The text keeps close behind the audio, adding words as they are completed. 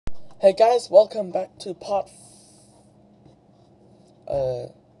Hey guys, welcome back to part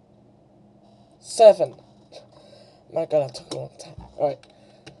 7. My god, that took a long time. Alright.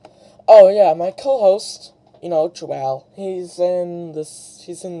 Oh yeah, my co-host, Joel, he's in the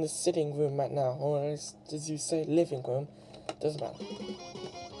sitting room right now, or as you say, living room. Doesn't matter.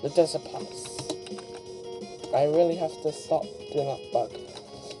 The desert palace. I really have to stop doing that bug.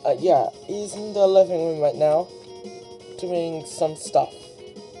 Yeah, he's in the living room right now, doing some stuff.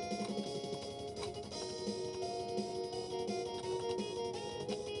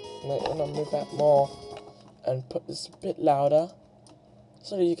 I'm gonna move that more and put this a bit louder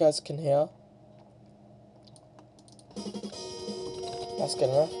so that you guys can hear. That's good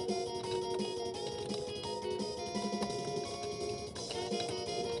enough.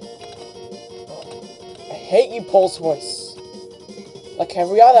 I hate you, Paul's voice. Like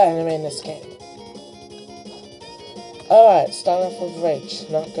every other enemy in this game. Alright, starting off with Rage.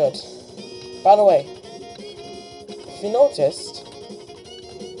 Not good. By the way, if you noticed,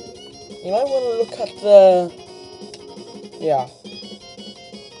 you might want to look at the... Yeah.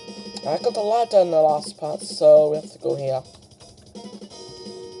 I got the ladder in the last part, so we have to go here.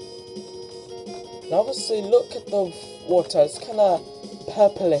 Now obviously look at the water, it's kind of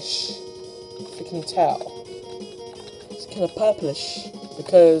purplish, if you can tell. It's kind of purplish,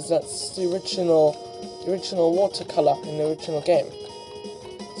 because that's the original watercolor in the original game.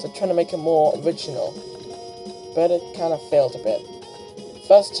 So trying to make it more original, but it kind of failed a bit.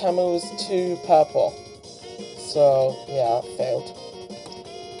 First time it was too purple, so yeah, it failed.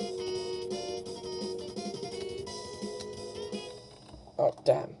 Oh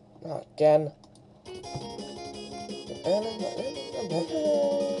damn, not again.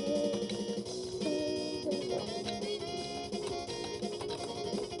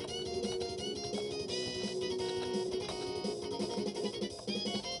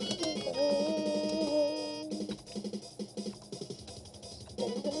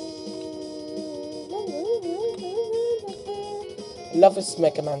 I love this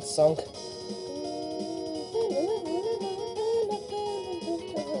Mega Man song.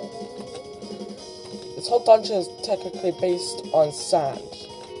 This whole dungeon is technically based on sand.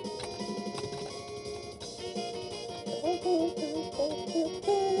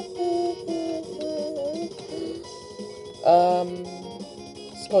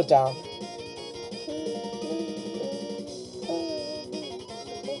 Let's go down.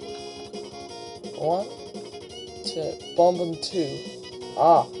 One, two, bomb on two.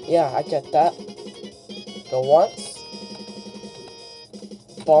 Ah, yeah, I get that. Go once,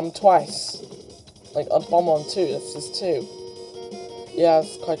 bomb twice. Like a bomb on two, that's just two. Yeah,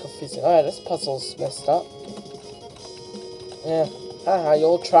 it's quite confusing. Alright, this puzzle's messed up. Yeah, haha,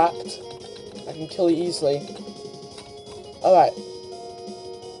 you're trapped. I can kill you easily. Alright.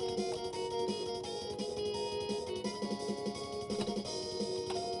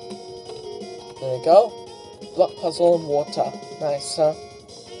 There we go. Block puzzle and water. Nice, huh?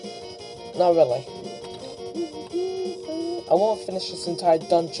 Not really. I won't finish this entire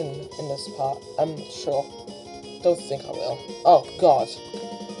dungeon in this part, I'm sure. Don't think I will. Oh, God.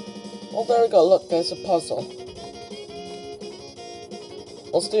 Well, there we go. Look, there's a puzzle.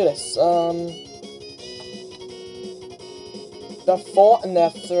 Let's do this. There are 4 and there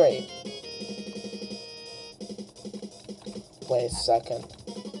are 3. Wait a second.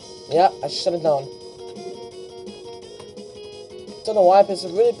 Yeah, I should have known. Don't know why, but it's a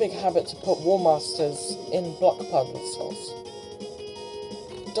really big habit to put War Masters in block puzzles.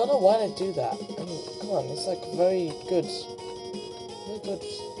 Don't know why they do that. I mean, come on, it's like a very good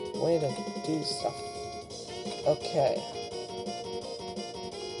way to do stuff. Okay.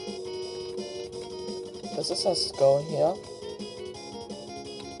 Does this has to go in here?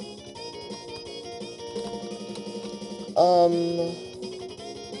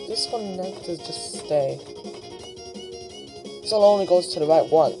 This one has to just stay. This one only goes to the right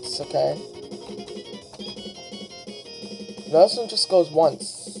once, okay? This one just goes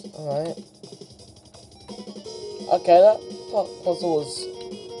once, alright? Okay, that puzzle was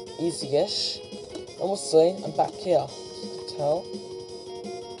easy-ish. And we'll see, I'm back here, as you can tell.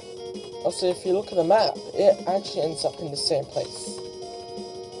 Also, if you look at the map, it actually ends up in the same place.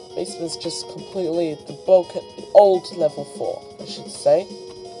 Basement's just completely the old level 4, I should say.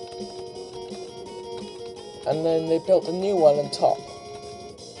 And then they built a new one on top.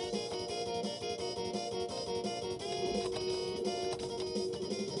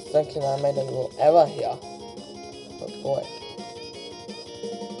 Thinking I made a little error here. Oh boy.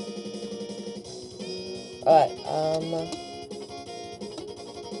 Alright,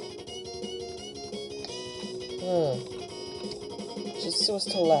 just sewers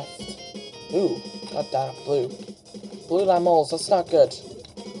to the left. Ooh, goddamn, blue. Blue lamels, that's not good.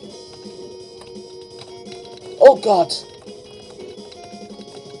 Oh god!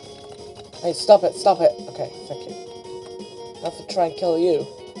 Hey, stop it, stop it. Okay, thank you. I have to try and kill you.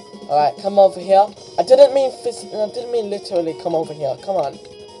 Alright, come over here. I didn't mean literally come over here. Come on.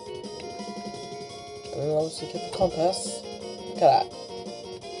 And then obviously get the compass. Look at that.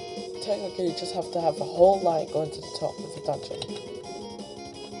 Technically, you just have to have a whole line going to the top of the dungeon.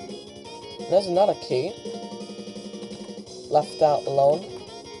 And there's another key. Left out alone.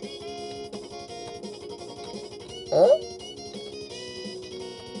 Huh?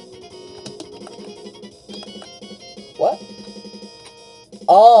 What?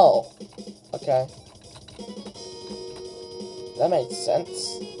 Oh! Okay. That made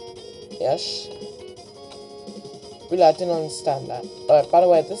sense. Yes. Really, I didn't understand that. Alright, by the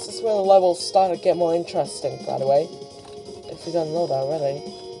way, this is where the levels start to get more interesting, by the way. If you don't know that already.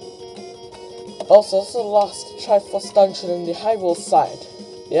 Also, this is the last Triforce dungeon in the Hyrule side.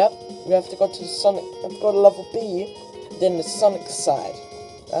 Yep, we have to go to the Sonic, we have to go to level B, then the Sonic side.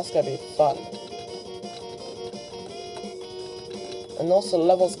 That's gonna be fun. And also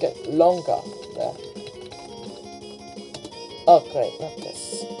levels get longer there. Oh great, not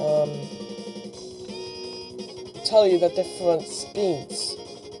this. Tell you the different speeds.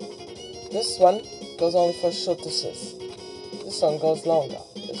 This one goes only for short distance. This one goes longer.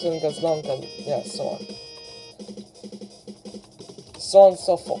 This one goes longer, yeah, so on. So on and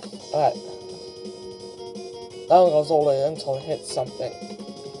so forth. Alright. That one goes all the way until it hits something.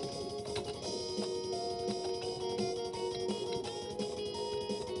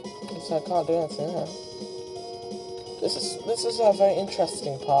 So I can't do anything, huh? This is a very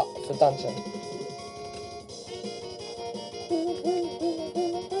interesting part of the dungeon.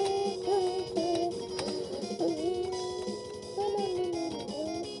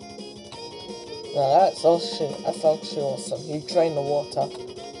 Now that's actually awesome. You drain the water.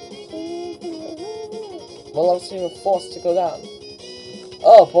 Well, obviously you're forced to go down.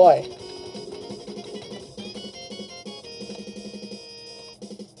 Oh boy.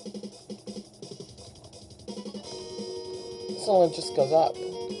 This one just goes up.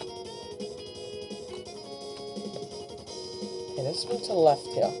 Okay, let's move to the left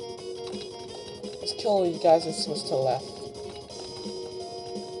here. Let's kill you guys and switch to the left.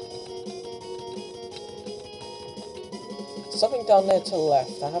 Something down there to the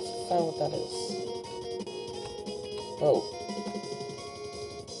left. I have to find what that is. Oh.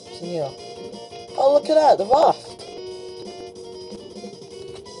 What's in here? Oh, look at that! The raft!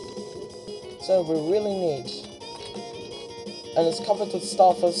 So we really need. And it's covered with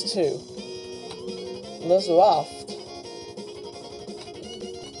starfish too. And there's a raft.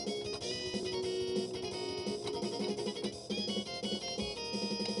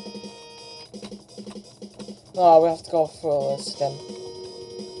 Oh, we have to go through all this again.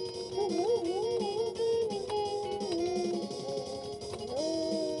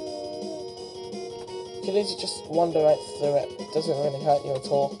 You can easily just wander right through it. It doesn't really hurt you at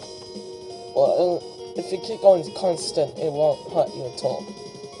all. Well, if you keep going constant, it won't hurt you at all.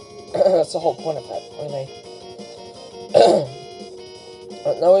 That's the whole point of it, really.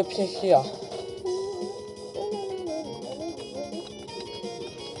 Right, now we pick here.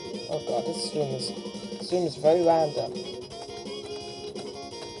 Oh god, this room is very random.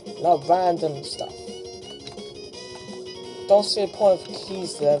 Not random stuff. Don't see a point of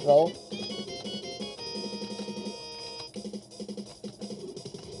keys there though.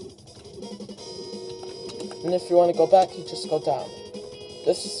 And if you want to go back, you just go down.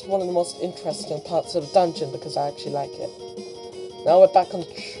 This is one of the most interesting parts of the dungeon because I actually like it. Now we're back on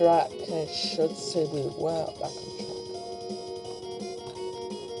track. I should say we were back on track.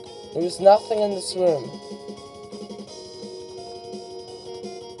 There was nothing in this room.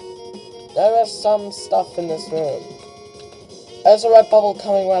 There is some stuff in this room. There's a red bubble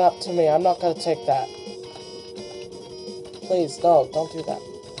coming right up to me. I'm not gonna take that. Please, no, don't do that.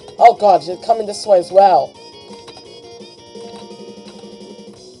 Oh god, you're coming this way as well.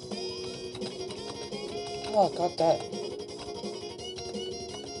 Oh god damn.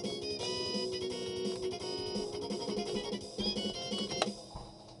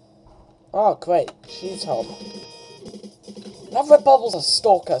 Oh great, she's home. That red bubble's a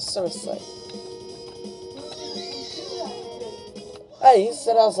stalker, seriously. Hey, he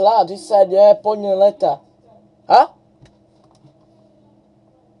said I was loud. He said, yeah, pon you later. Huh?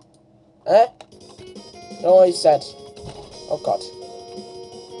 Eh? Don't know what he said. Oh god.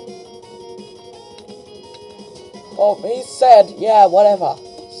 Oh, he said, yeah, whatever.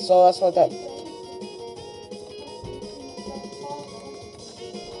 So that's what I did.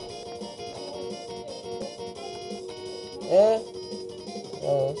 Yeah.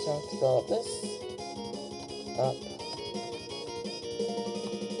 Oh, so I have to go up this. Up.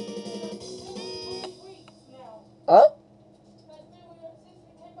 Huh?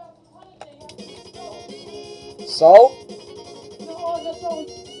 So?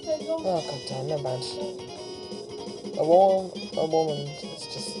 Oh, god damn, never mind. A woman is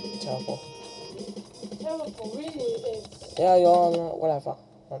just terrible. Terrible, really it is. Yeah, you're on, whatever.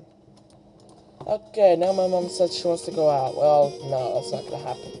 Okay, now my mum said she wants to go out. Well, no, that's not gonna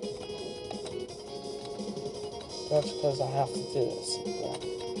happen. Not because I have to do this. Yeah.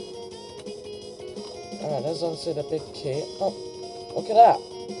 Alright, there's obviously the big key. Oh, look at that.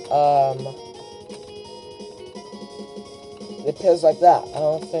 It appears like that. I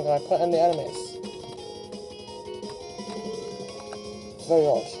don't think I put any enemies. Very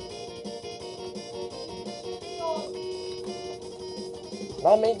odd.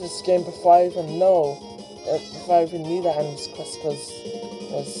 I made this game before I even before I even knew that Enemy's Quest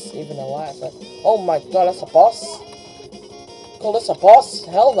was even alive. Like, oh my god, that's a boss? Call this a boss?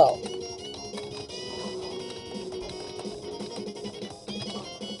 Hell no.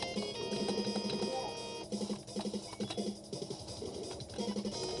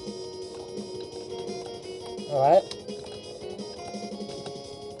 Alright.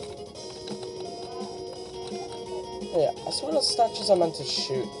 Yeah, I swear the statues are meant to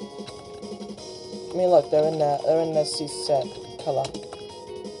shoot. I mean, look, they're in their C-set color.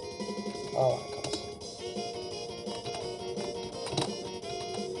 Oh my god.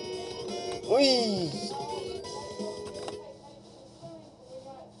 Whee!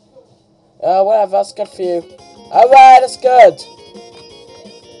 Whatever, that's good for you. Alright, that's good!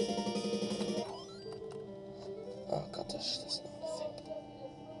 Oh god, there's not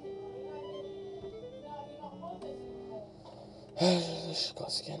anything. This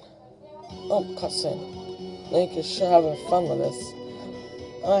goes again. Oh, cutscene. Link is sure having fun with this.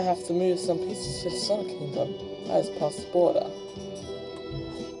 I have to move some pieces to the Sun Kingdom. That is past the border.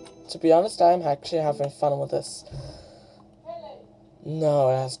 To be honest, I am actually having fun with this. No,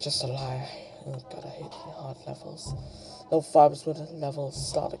 that's just a lie. Oh god, I hate the hard levels. Level 5 is where the levels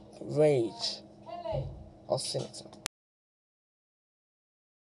start to rage. I'll see you next time.